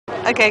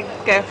Okay,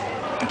 go.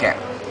 Okay.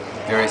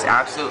 There is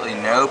absolutely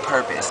no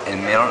purpose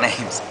in middle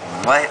names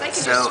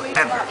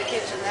whatsoever.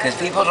 Because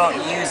people don't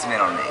use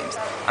middle names.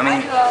 I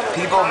mean,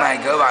 people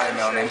might go by their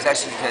middle names,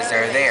 that's just because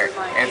they're there.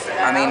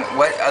 I mean,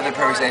 what other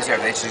purpose do they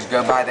serve? They should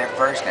go by their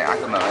first name. I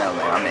call my middle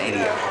name, I'm an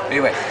idiot. But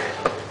anyway,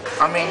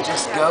 I mean,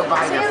 just go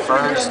by their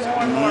first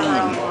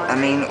name. I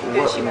mean,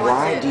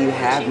 why do you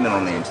have middle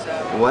names?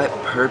 What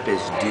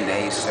purpose do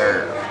they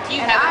serve? Do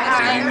you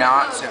have Do you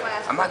not serve?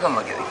 I'm not going to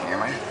look at the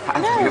camera.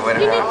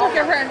 you need to look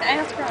at her and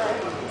ask her.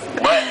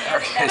 What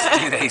purpose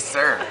do they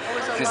serve?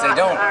 Because they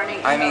don't,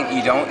 I mean,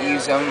 you don't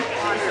use them.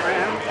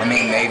 I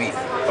mean, maybe,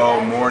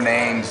 oh, more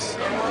names,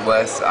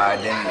 less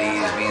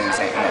identities being the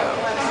same. No,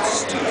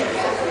 it's stupid.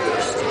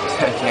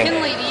 Okay.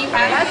 Kinley, do you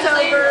have that's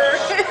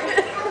over?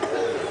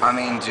 I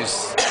mean, it's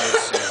just.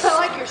 I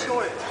like your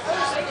shorts.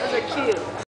 Those are cute.